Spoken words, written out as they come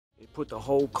put the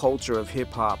whole culture of hip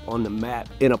hop on the map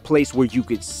in a place where you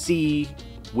could see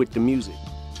with the music.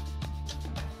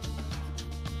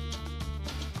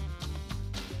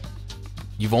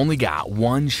 You've only got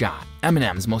one shot.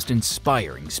 Eminem's most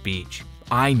inspiring speech.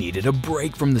 I needed a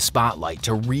break from the spotlight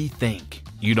to rethink.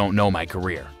 You don't know my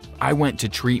career. I went to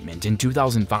treatment in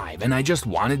 2005 and I just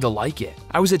wanted to like it.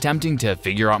 I was attempting to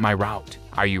figure out my route.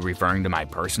 Are you referring to my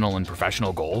personal and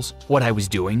professional goals? What I was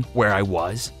doing? Where I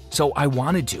was? So I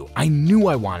wanted to. I knew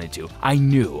I wanted to. I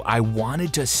knew I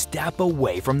wanted to step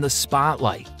away from the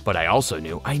spotlight. But I also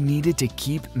knew I needed to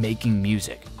keep making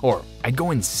music or I'd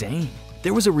go insane.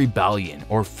 There was a rebellion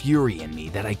or fury in me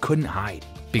that I couldn't hide.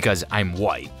 Because I'm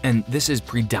white and this is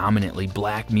predominantly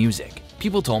black music,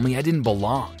 people told me I didn't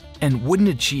belong and wouldn't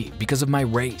achieve because of my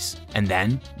race. And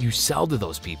then you sell to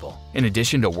those people. In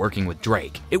addition to working with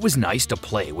Drake, it was nice to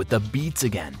play with the beats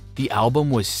again. The album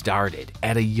was started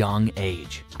at a young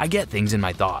age. I get things in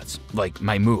my thoughts, like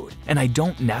my mood, and I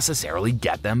don't necessarily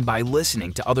get them by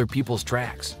listening to other people's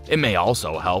tracks. It may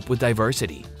also help with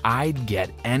diversity. I'd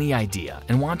get any idea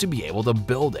and want to be able to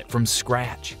build it from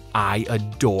scratch. I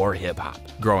adore hip-hop.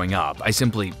 Growing up, I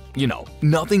simply,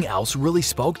 nothing else really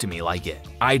spoke to me like it.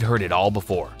 I'd heard it all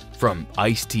before. From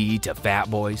Ice-T to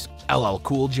Fat Boys, LL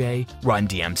Cool J, Run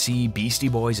DMC, Beastie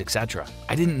Boys, etc.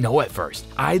 I didn't know at first.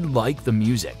 I'd like the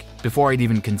music. Before I'd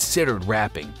even considered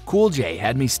rapping, Cool J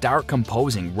had me start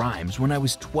composing rhymes when I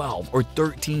was 12 or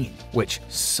 13, which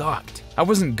sucked. I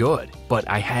wasn't good, but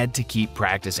I had to keep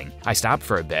practicing. I stopped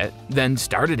for a bit, then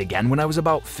started again when I was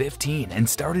about 15 and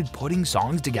started putting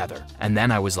songs together. And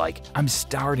then I was like, I'm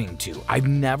starting to. I've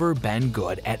never been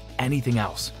good at anything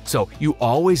else. So you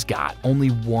always got only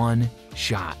one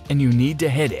shot, and you need to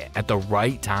hit it at the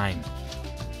right time.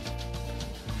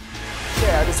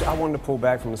 Yeah, I wanted to pull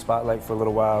back from the spotlight for a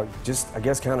little while, just, I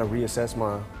guess, kind of reassess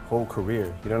my whole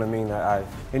career, you know what I mean? I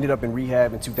ended up in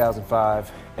rehab in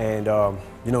 2005, and,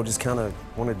 just kind of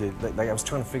wanted to, I was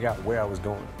trying to figure out where I was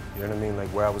going, you know what I mean? Like,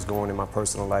 where I was going in my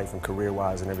personal life and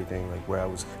career-wise and everything, like, what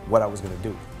I was going to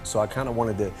do. So I kind of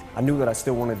wanted to, I knew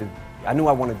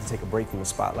I wanted to take a break from the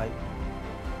spotlight.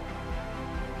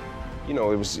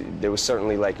 There was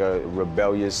certainly like a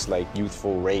rebellious, like,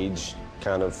 youthful rage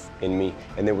kind of in me.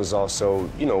 And there was also,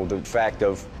 the fact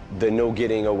of the no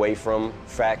getting away from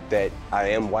fact that I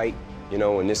am white,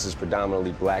 and this is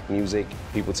predominantly black music.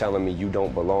 People telling me you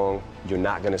don't belong, you're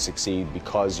not gonna succeed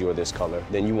because you're this color.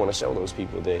 Then you wanna show those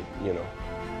people that,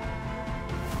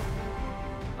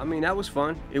 I mean, that was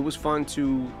fun. It was fun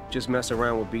to just mess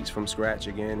around with beats from scratch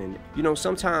again. And,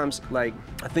 sometimes, like,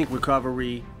 I think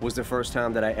recovery was the first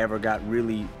time that I ever got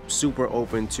really super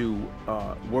open to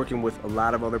working with a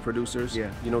lot of other producers.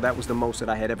 Yeah. That was the most that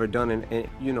I had ever done, and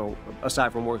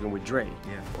aside from working with Dre.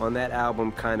 Yeah. On that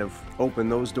album, kind of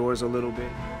opened those doors a little bit.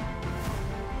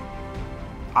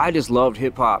 I just loved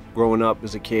hip hop growing up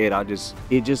as a kid.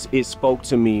 It spoke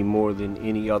to me more than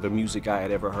any other music I had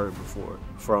ever heard before.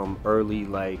 From early,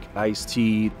 like,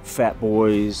 Ice-T, Fat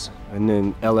Boys, and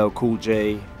then LL Cool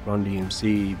J, Run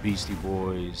DMC, Beastie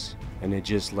Boys, and it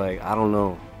just, like, I don't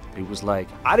know. It was like,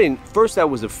 first I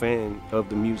was a fan of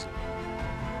the music.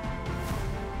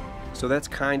 So that's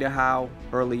kind of how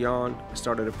early on I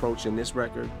started approaching this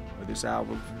record, or this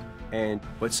album.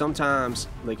 But sometimes,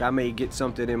 like, I may get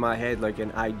something in my head, like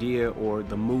an idea or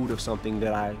the mood of something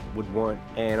that I would want,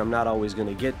 and I'm not always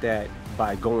gonna get that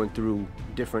by going through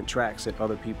different tracks that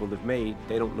other people have made.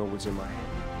 They don't know what's in my head.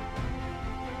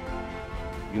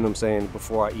 You know what I'm saying?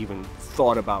 Before I even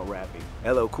thought about rapping.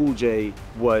 LL Cool J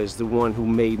was the one who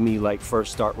made me, like,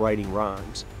 first start writing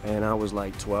rhymes. And I was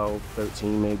like 12,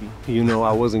 13 maybe.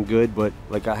 I wasn't good, but,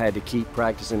 like, I had to keep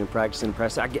practicing and practicing and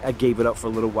practicing. I gave it up for a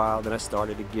little while, then I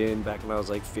started again back when I was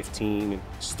like 15 and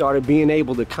started being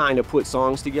able to kind of put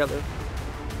songs together.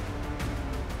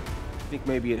 I think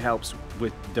maybe it helps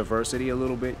with diversity a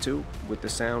little bit too, with the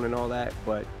sound and all that,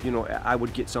 but I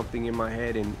would get something in my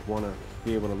head and want to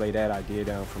be able to lay that idea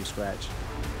down from scratch.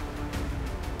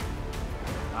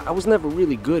 I was never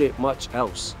really good at much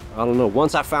else. I don't know,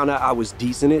 once I found out I was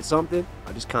decent at something,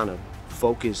 I just kind of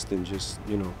focused and just,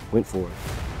 went for it.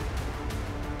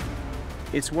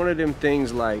 It's one of them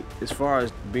things, like, as far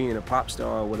as being a pop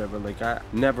star or whatever, like, I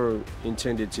never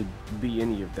intended to be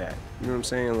any of that. You know what I'm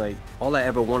saying? Like, all I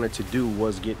ever wanted to do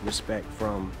was get respect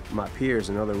from my peers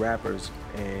and other rappers,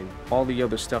 and all the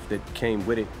other stuff that came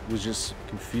with it was just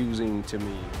confusing to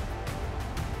me.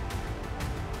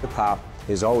 Hip hop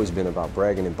has always been about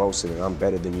bragging and boasting, and I'm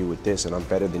better than you with this, and I'm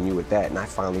better than you with that. And I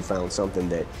finally found something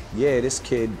that, yeah, this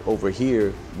kid over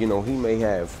here, you know, he may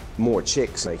have more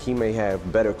chicks, like he may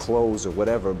have better clothes or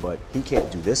whatever, but he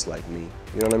can't do this like me.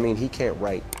 You know what I mean? He can't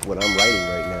write what I'm writing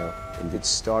right now. And it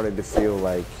started to feel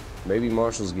like maybe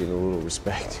Marshall's getting a little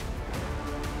respect.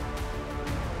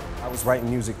 I was writing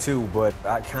music too, but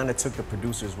I kind of took the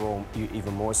producer's role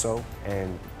even more so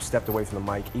and stepped away from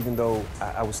the mic, even though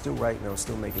I was still writing, I was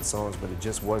still making songs, but it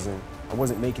just wasn't, I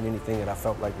wasn't making anything that I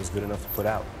felt like was good enough to put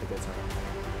out at that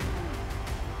time.